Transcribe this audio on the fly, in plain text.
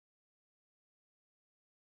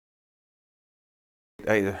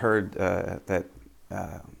I heard that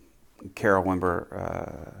Carol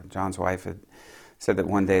Wimber, John's wife, had said that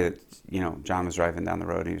one day that John was driving down the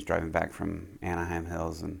road. He was driving back from Anaheim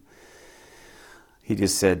Hills, and he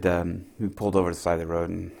just said he pulled over to the side of the road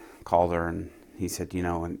and called her, and he said,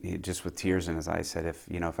 and he, just with tears in his eyes, said,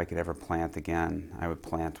 if I could ever plant again, I would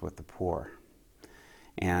plant with the poor.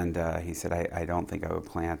 And he said, I don't think I would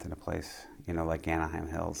plant in a place like Anaheim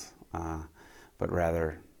Hills, but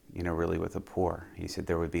rather really with the poor. He said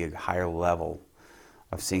there would be a higher level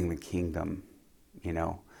of seeing the kingdom,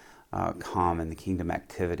 come, and the kingdom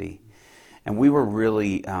activity. And we were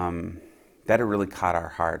really, that had really caught our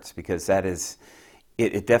hearts, because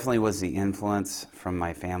it definitely was the influence from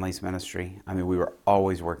my family's ministry. I mean, we were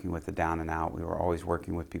always working with the down and out. We were always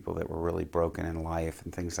working with people that were really broken in life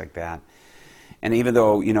and things like that. And even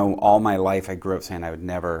though, all my life I grew up saying I would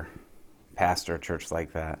never pastor a church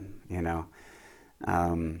like that,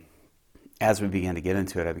 as we began to get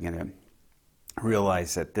into it, I began to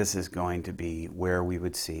realize that this is going to be where we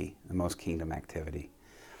would see the most kingdom activity.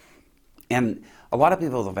 And a lot of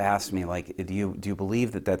people have asked me, like, do you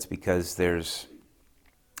believe that that's because there's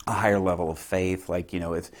a higher level of faith? Like,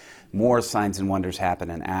 if more signs and wonders happen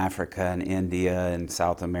in Africa and India and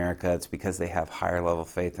South America, it's because they have higher level of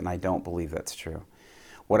faith, and I don't believe that's true.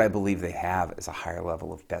 What I believe they have is a higher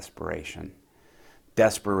level of desperation.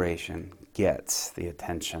 Desperation gets the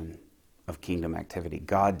attention of kingdom activity.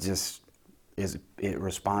 God just it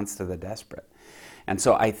responds to the desperate. And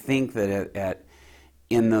so I think that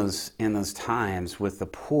in those times with the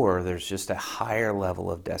poor, there's just a higher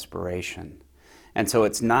level of desperation. And so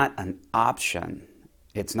it's not an option.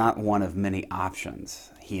 It's not one of many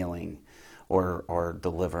options, healing or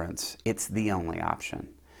deliverance. It's the only option.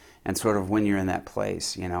 And sort of when you're in that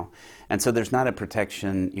place, And so there's not a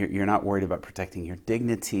protection. You're not worried about protecting your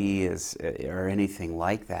dignity or anything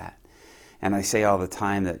like that. And I say all the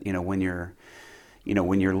time that, when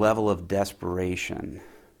your level of desperation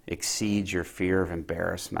exceeds your fear of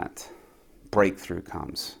embarrassment, breakthrough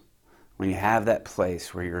comes. When you have that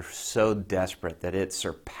place where you're so desperate that it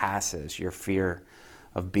surpasses your fear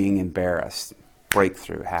of being embarrassed,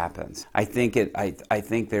 breakthrough happens. I think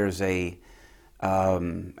there's a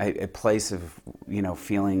place of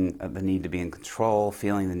feeling the need to be in control,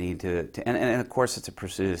 feeling the need to and of course it's a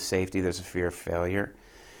pursuit of safety. There's a fear of failure.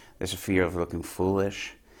 There's a fear of looking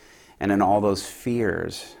foolish, and in all those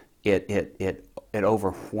fears, it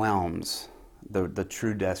overwhelms the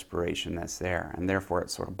true desperation that's there, and therefore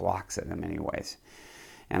it sort of blocks it in many ways.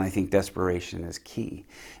 And I think desperation is key,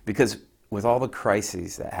 because with all the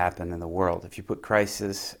crises that happen in the world, if you put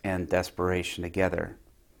crisis and desperation together,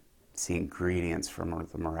 it's the ingredients for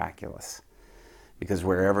the miraculous. Because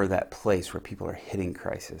wherever that place where people are hitting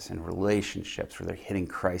crisis in relationships, where they're hitting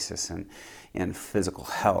crisis in physical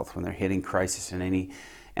health, when they're hitting crisis in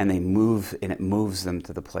and it moves them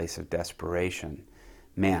to the place of desperation,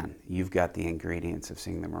 man, you've got the ingredients of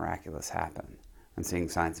seeing the miraculous happen and seeing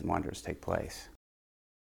signs and wonders take place.